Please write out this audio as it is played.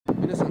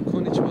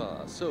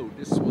So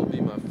this will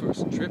be my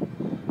first trip,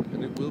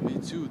 and it will be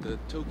to the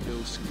Tokyo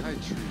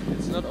Skytree.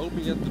 It's not open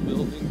yet, the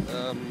building.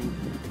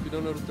 If you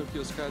don't know the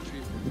Tokyo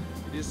Skytree,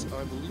 it is,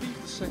 I believe,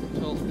 the second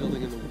tallest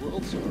building in the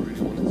world, so I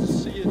really wanted to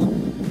see it.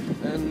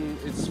 And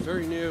it's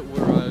very near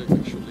where I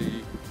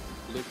actually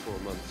lived for a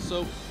month.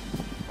 So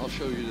I'll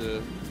show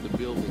you the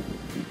building.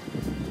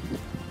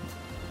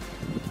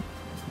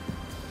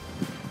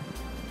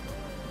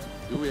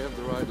 Do we have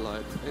the right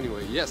light?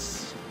 Anyway,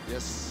 yes.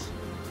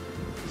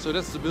 So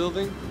that's the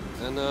building,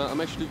 and I'm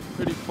actually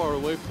pretty far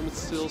away from it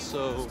still,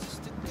 so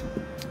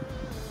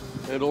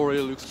it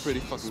already looks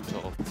pretty fucking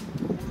tall.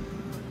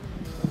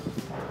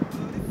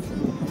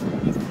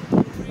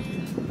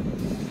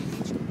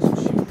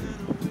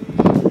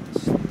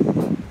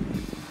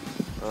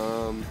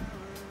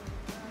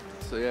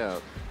 So yeah,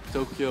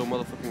 Tokyo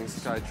motherfucking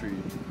Skytree.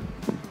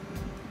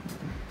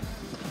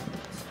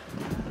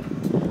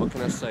 What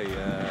can I say?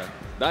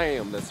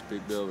 Damn, that's a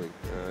big building.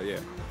 Yeah.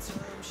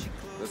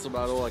 That's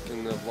about all I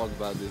can vlog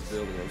about this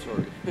building, I'm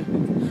sorry.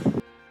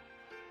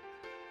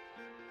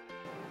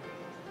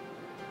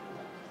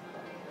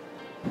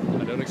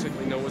 I don't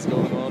exactly know what's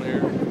going on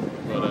here,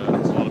 but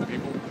there's a lot of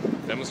people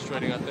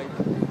demonstrating, I think.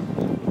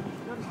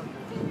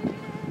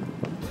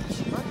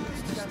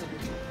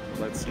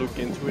 Let's look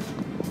into it.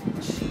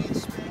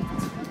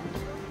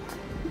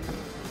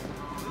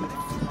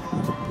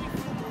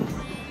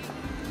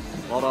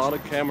 A lot of other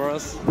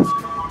cameras,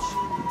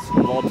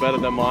 a lot better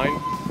than mine.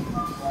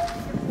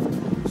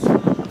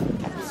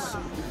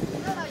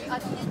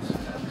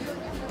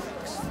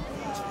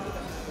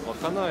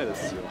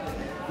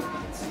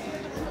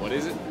 What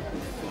is it?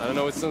 I don't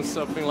know, it's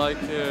something like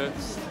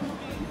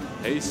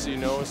Ace, you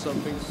know, or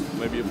something.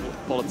 Maybe a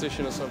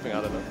politician or something,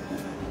 I don't know.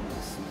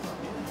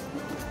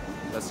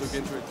 Let's look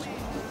into it.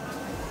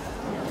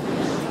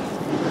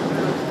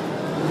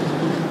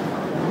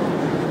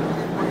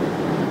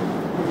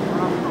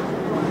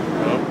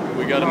 Oh,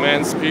 we got a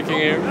man speaking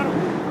here.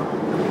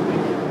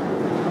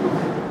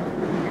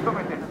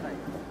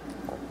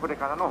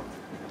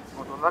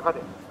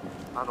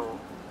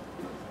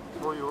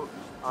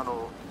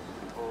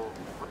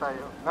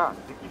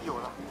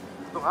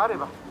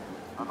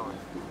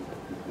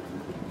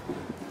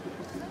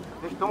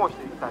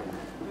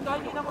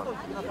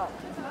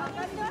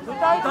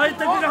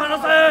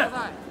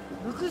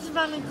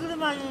 Fukushima に来る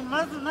前に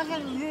まず中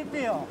に入れ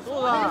てよ。そ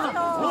うだ。なん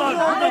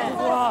だこ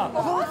こは。そ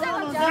うだ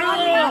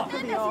よ。やって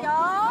んですよ。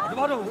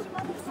まだ福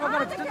島か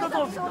ら来てた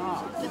ぞみんな。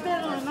来て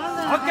るのになん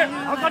だ。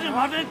赤に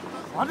招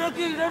き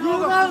入れるの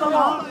が普通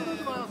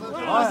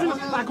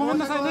だろ。ごめん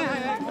なさいね。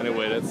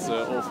Anyway, that's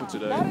all for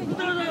today.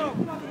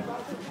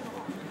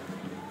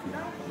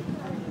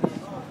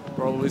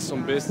 Probably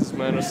some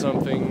businessman or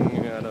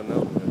something. I don't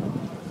know.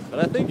 But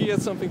I think he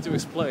had something to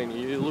explain.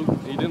 He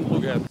didn't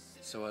look happy.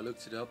 So I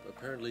looked it up.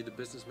 Apparently the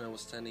businessman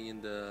was standing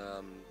in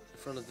the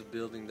front of the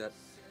building that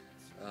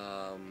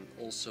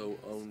also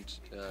owned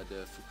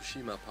the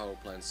Fukushima power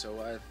plant. So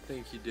I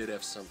think he did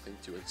have something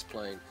to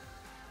explain.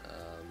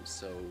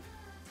 So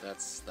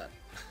that's that.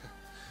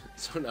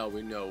 So now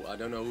we know. I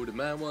don't know who the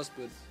man was,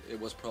 but it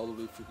was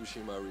probably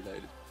Fukushima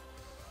related.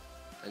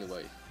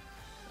 Anyway,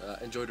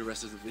 enjoy the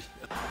rest of the video.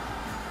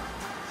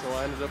 So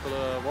I ended up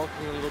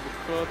walking a little bit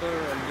further,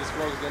 and this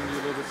vlog is going to be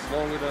a little bit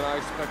longer than I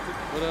expected.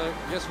 But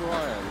guess where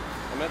I am?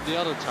 I'm at the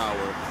other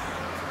tower.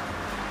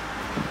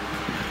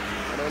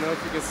 I don't know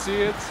if you can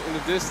see it in the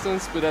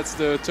distance, but that's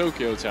the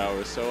Tokyo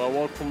Tower. So I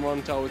walked from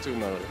one tower to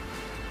another.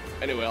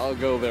 Anyway, I'll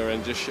go there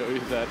and just show you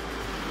that.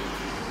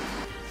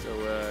 So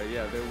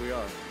yeah, there we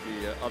are,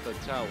 the other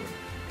tower.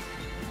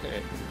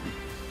 It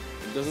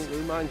doesn't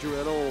remind you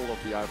at all of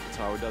the Eiffel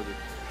Tower, does it?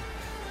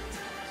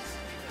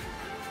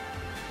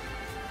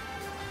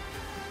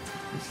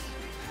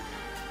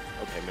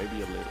 Okay,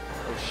 maybe a little.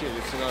 Oh shit,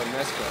 it's another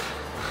mascot.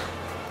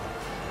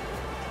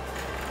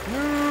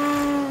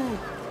 No!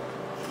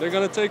 They're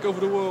gonna take over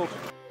the world.